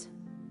hand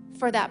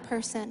for that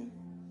person.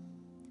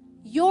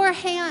 Your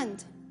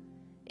hand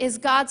is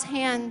God's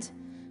hand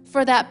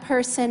for that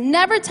person.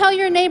 Never tell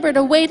your neighbor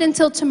to wait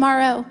until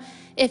tomorrow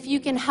if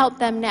you can help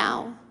them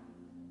now.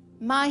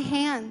 My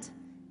hand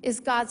is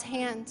God's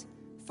hand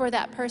for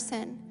that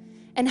person.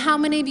 And how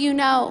many of you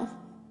know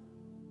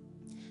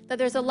that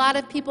there's a lot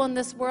of people in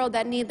this world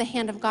that need the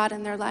hand of God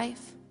in their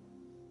life?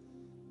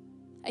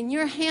 And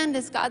your hand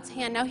is God's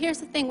hand. Now, here's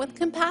the thing with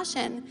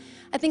compassion.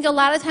 I think a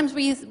lot of times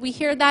we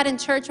hear that in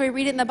church, or we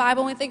read it in the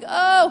Bible, and we think,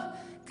 oh,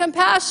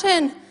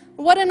 compassion,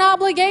 what an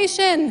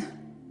obligation.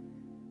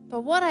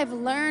 But what I've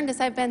learned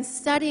as I've been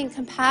studying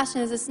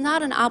compassion is it's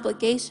not an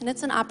obligation,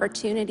 it's an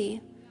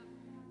opportunity.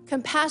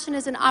 Compassion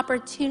is an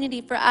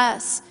opportunity for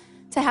us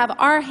to have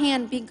our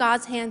hand be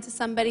God's hand to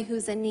somebody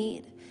who's in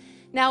need.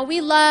 Now,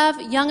 we love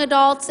young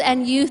adults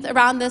and youth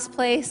around this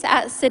place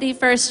at City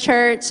First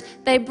Church.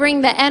 They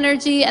bring the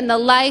energy and the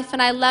life,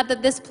 and I love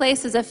that this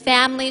place is a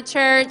family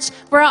church.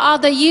 We're all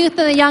the youth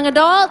and the young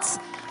adults.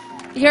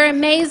 You're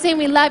amazing.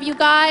 We love you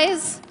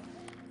guys.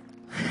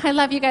 I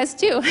love you guys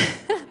too.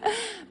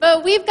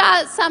 But we've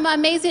got some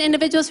amazing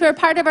individuals who are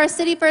part of our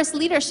City First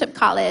Leadership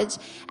College.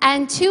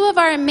 And two of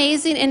our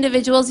amazing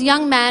individuals,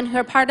 young men who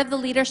are part of the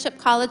Leadership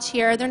College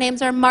here, their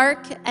names are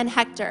Mark and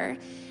Hector.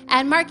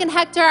 And Mark and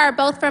Hector are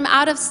both from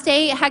out of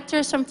state.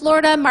 Hector's from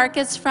Florida. Mark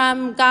is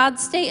from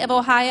God's state of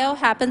Ohio.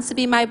 Happens to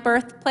be my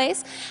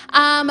birthplace.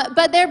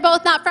 But they're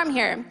both not from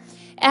here.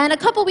 And a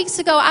couple weeks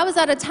ago, I was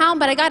out of town,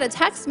 but I got a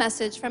text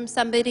message from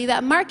somebody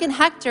that Mark and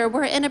Hector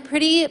were in a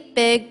pretty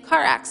big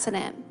car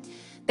accident.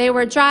 They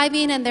were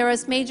driving, and there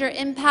was major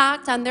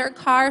impact on their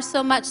car,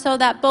 so much so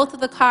that both of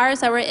the cars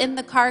that were in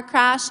the car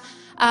crash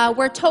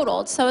were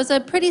totaled. So it was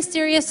a pretty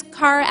serious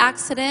car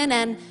accident,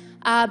 and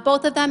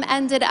both of them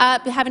ended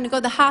up having to go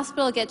to the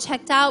hospital, get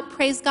checked out.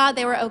 Praise God,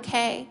 they were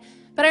okay.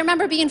 But I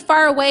remember being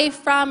far away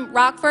from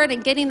Rockford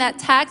and getting that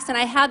text, and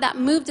I had that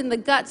moved in the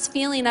guts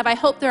feeling of, I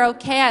hope they're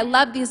okay. I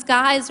love these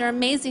guys. They're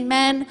amazing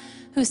men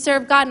who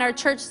serve God in our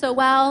church so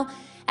well.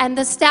 And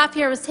the staff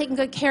here was taking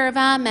good care of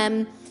them.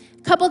 And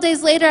a couple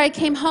days later, I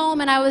came home,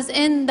 and I was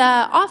in the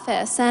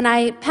office, and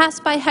I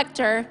passed by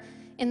Hector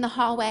in the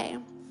hallway.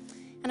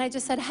 And I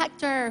just said,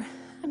 Hector,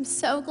 I'm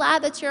so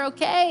glad that you're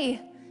okay.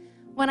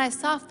 When I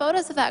saw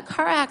photos of that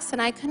car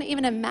accident, I couldn't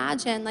even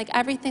imagine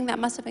everything that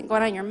must have been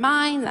going on in your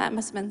mind. That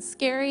must have been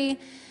scary.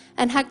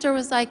 And Hector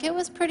was like, it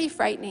was pretty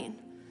frightening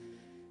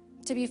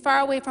to be far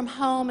away from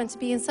home and to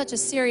be in such a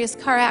serious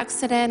car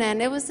accident,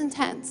 and it was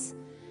intense.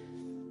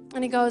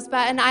 And he goes,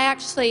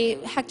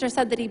 Hector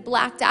said that he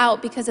blacked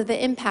out because of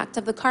the impact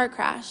of the car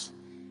crash.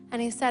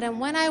 And he said, and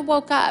when I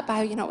woke up,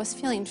 I was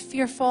feeling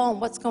fearful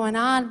and what's going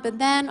on. But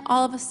then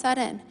all of a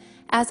sudden,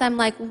 as I'm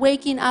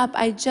waking up,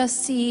 I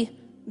just see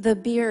the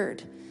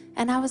beard.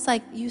 And I was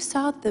like, you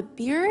saw the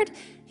beard?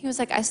 He was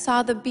like, I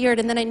saw the beard.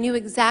 And then I knew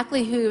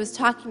exactly who he was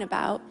talking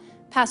about,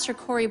 Pastor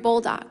Corey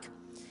Boldock.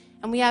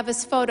 And we have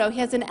his photo. He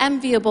has an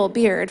enviable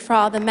beard for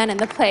all the men in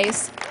the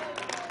place.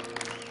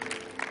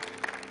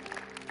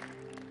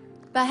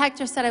 But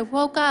Hector said, I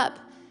woke up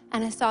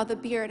and I saw the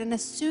beard. And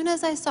as soon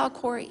as I saw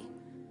Corey,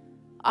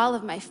 all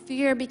of my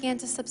fear began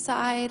to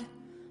subside.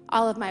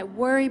 All of my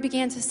worry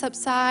began to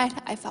subside.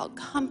 I felt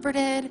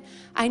comforted.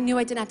 I knew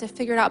I didn't have to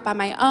figure it out on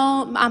my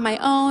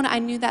own. I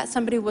knew that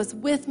somebody was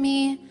with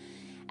me.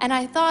 And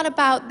I thought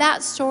about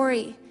that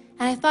story,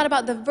 and I thought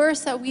about the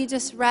verse that we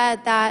just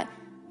read, that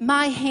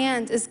my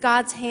hand is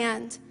God's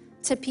hand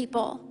to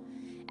people.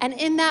 And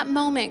in that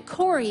moment,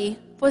 Corey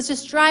was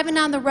just driving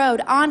down the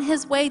road on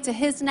his way to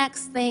his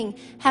next thing,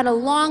 had a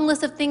long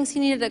list of things he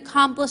needed to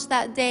accomplish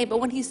that day.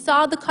 But when he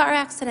saw the car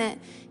accident,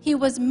 he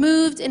was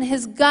moved in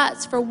his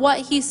guts for what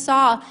he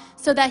saw,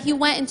 so that he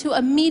went into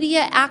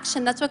immediate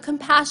action. That's what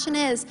compassion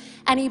is.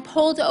 And he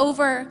pulled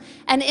over.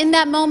 And in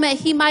that moment,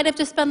 he might have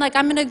just been like,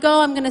 I'm going to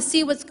go, I'm going to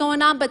see what's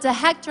going on. But to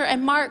Hector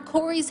and Mark,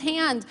 Corey's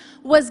hand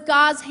was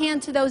God's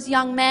hand to those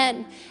young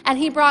men. And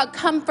he brought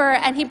comfort,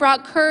 and he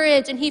brought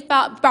courage, and he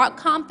brought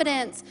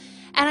confidence.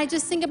 And I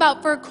just think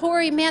about, for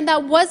Corey, man,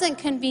 that wasn't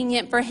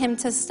convenient for him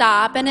to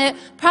stop. And it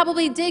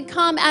probably did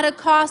come at a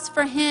cost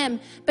for him.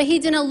 But he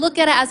didn't look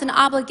at it as an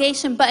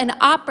obligation, but an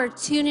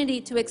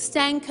opportunity to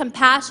extend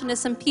compassion to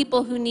some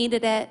people who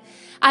needed it.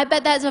 I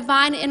bet that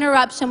divine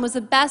interruption was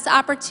the best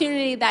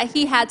opportunity that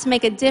he had to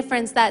make a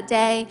difference that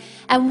day.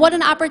 And what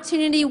an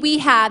opportunity we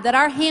have, that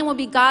our hand will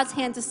be God's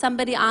hand to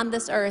somebody on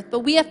this earth.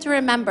 But we have to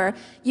remember,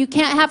 you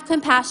can't have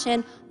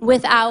compassion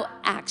without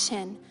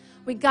action.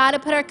 We got to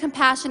put our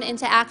compassion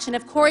into action.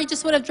 If Corey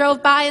just would have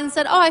drove by and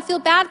said, oh, I feel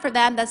bad for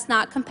them, that's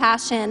not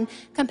compassion.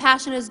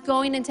 Compassion is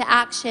going into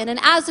action. And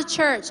as a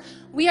church,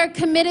 we are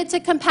committed to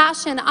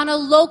compassion on a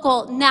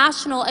local,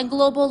 national, and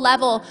global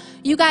level.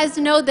 You guys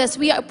know this.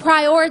 We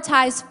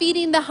prioritize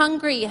feeding the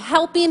hungry,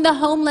 helping the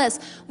homeless.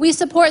 We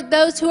support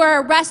those who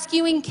are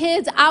rescuing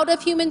kids out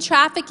of human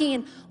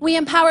trafficking. We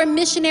empower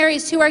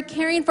missionaries who are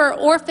caring for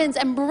orphans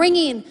and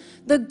bringing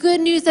the good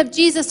news of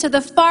Jesus to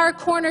the far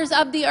corners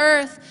of the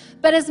earth.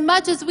 But as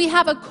much as we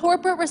have a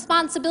corporate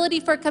responsibility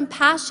for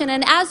compassion,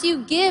 and as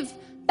you give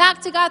back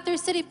to God through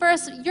City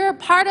First, you're a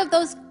part of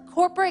those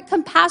corporate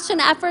compassion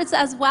efforts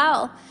as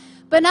well.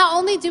 But not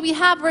only do we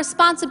have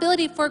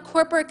responsibility for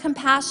corporate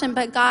compassion,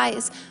 but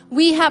guys,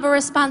 we have a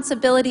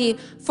responsibility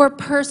for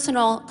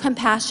personal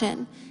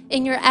compassion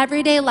in your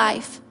everyday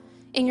life,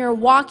 in your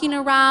walking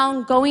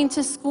around, going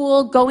to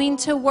school, going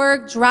to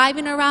work,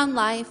 driving around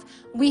life.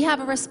 We have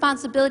a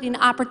responsibility and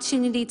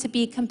opportunity to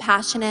be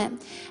compassionate.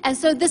 And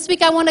so this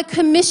week I want to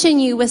commission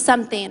you with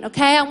something,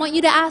 okay? I want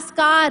you to ask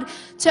God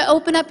to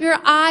open up your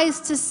eyes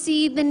to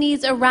see the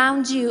needs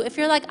around you. If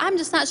you're like, I'm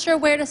just not sure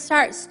where to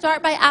start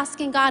by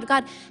asking God,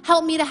 God,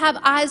 help me to have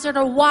eyes that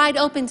are wide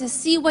open to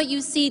see what you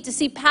see, to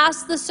see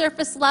past the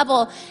surface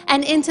level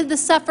and into the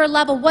suffer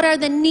level. What are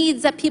the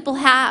needs that people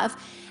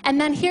have? And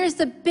then here's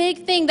the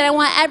big thing that I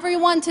want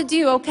everyone to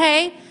do,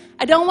 okay?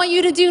 I don't want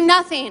you to do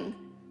nothing.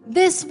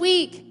 This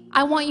week,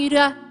 I want you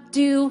to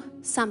do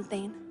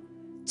something.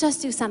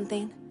 Just do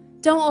something.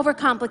 Don't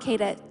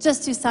overcomplicate it.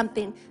 Just do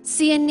something.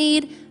 See a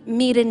need,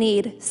 meet a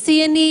need.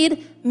 See a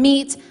need,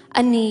 meet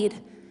a need.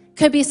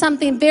 Could be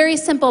something very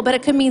simple, but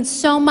it could mean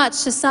so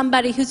much to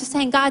somebody who's just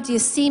saying, God, do you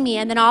see me?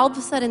 And then all of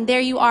a sudden,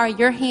 there you are.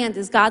 Your hand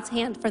is God's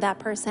hand for that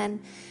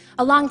person.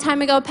 A long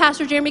time ago,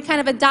 Pastor Jeremy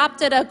kind of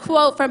adopted a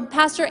quote from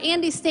Pastor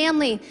Andy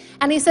Stanley.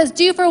 And he says,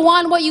 do for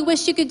one what you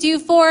wish you could do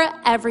for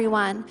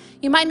everyone.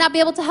 You might not be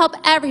able to help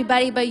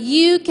everybody, but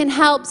you can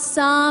help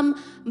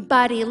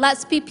somebody.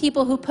 Let's be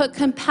people who put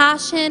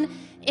compassion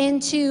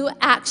into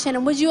action.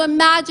 And would you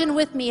imagine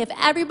with me if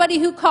everybody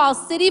who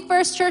calls City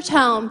First Church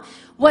home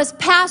was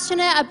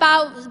passionate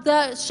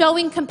about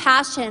showing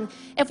compassion?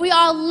 If we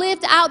all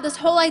lived out this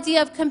whole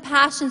idea of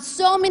compassion,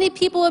 so many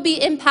people would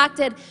be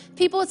impacted.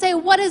 People would say,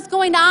 what is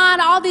going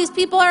on? All these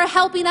people are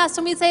helping us.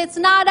 And we say, it's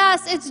not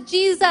us, it's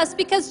Jesus,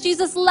 because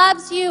Jesus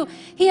loves you.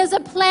 He has a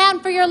plan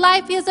for your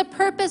life. He has a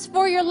purpose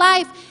for your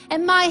life.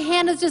 And my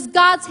hand is just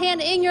God's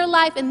hand in your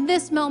life in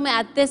this moment,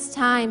 at this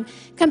time.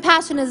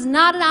 Compassion is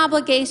not an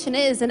obligation.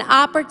 It is an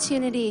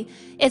opportunity.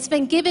 It's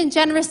been given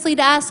generously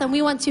to us, and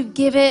we want to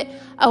give it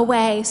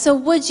away. So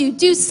would you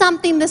do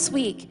something this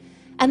week?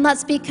 And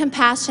let's be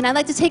compassionate. I'd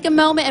like to take a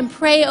moment and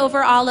pray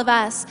over all of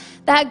us,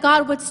 that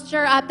God would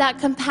stir up that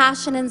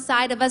compassion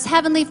inside of us.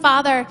 Heavenly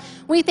Father,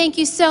 we thank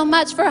you so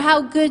much for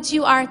how good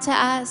you are to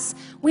us.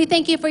 We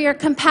thank you for your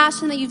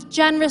compassion that you've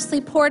generously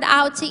poured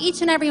out to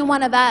each and every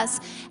one of us.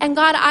 And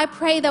God, I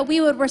pray that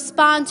we would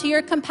respond to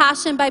your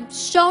compassion by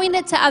showing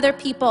it to other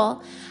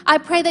people. I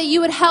pray that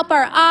you would help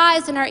our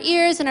eyes and our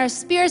ears and our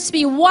spirits to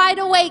be wide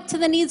awake to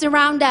the needs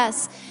around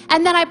us.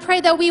 And then I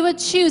pray that we would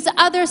choose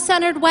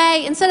other-centered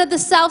way instead of the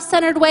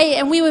self-centered way,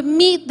 and we would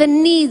meet the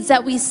needs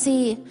that we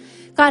see.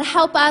 God,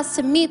 help us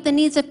to meet the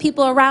needs of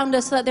people around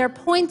us so that they're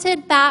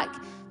pointed back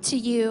to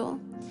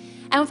you.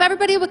 And if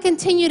everybody would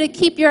continue to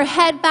keep your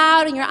head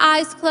bowed and your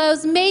eyes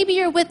closed, maybe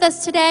you're with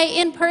us today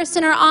in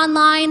person or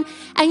online,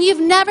 and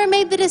you've never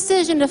made the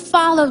decision to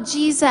follow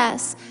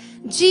Jesus.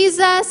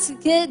 Jesus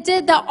did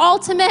the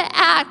ultimate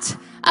act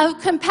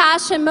of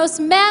compassion, most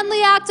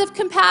manly act of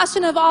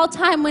compassion of all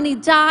time when he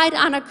died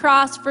on a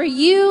cross for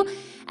you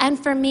and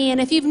for me.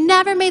 And if you've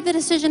never made the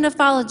decision to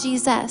follow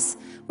Jesus,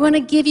 we want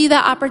to give you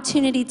that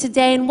opportunity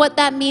today. And what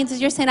that means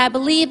is you're saying, I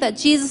believe that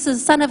Jesus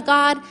is the Son of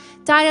God,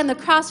 died on the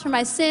cross for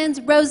my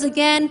sins, rose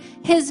again.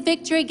 His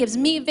victory gives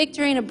me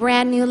victory and a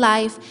brand new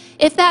life.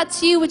 If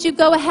that's you, would you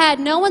go ahead?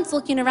 No one's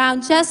looking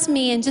around, just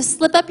me, and just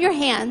slip up your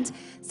hand.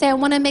 Say, I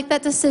want to make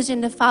that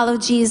decision to follow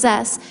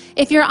Jesus.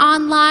 If you're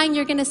online,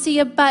 you're going to see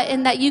a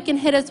button that you can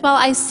hit as well.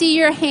 I see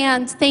your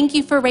hand. Thank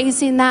you for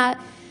raising that.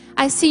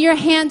 I see your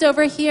hand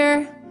over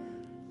here.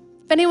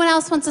 If anyone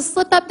else wants to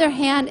slip up their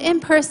hand in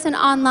person,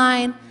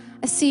 online,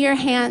 I see your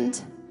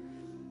hand.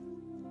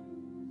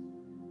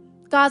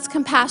 God's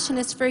compassion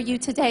is for you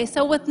today.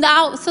 So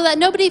that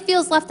nobody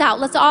feels left out,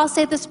 let's all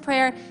say this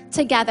prayer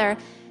together.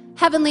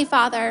 Heavenly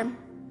Father,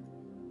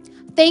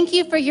 thank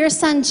you for your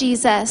son,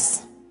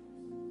 Jesus,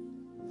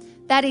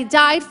 that he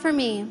died for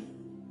me,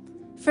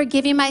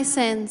 forgiving my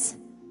sins,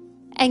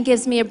 and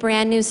gives me a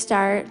brand new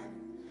start.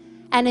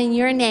 And in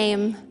your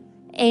name,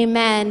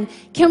 amen.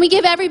 Can we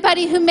give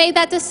everybody who made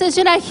that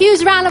decision a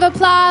huge round of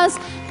applause?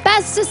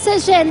 Best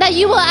decision that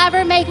you will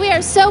ever make. We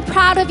are so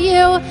proud of you,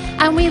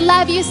 and we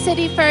love you,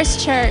 City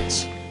First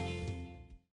Church.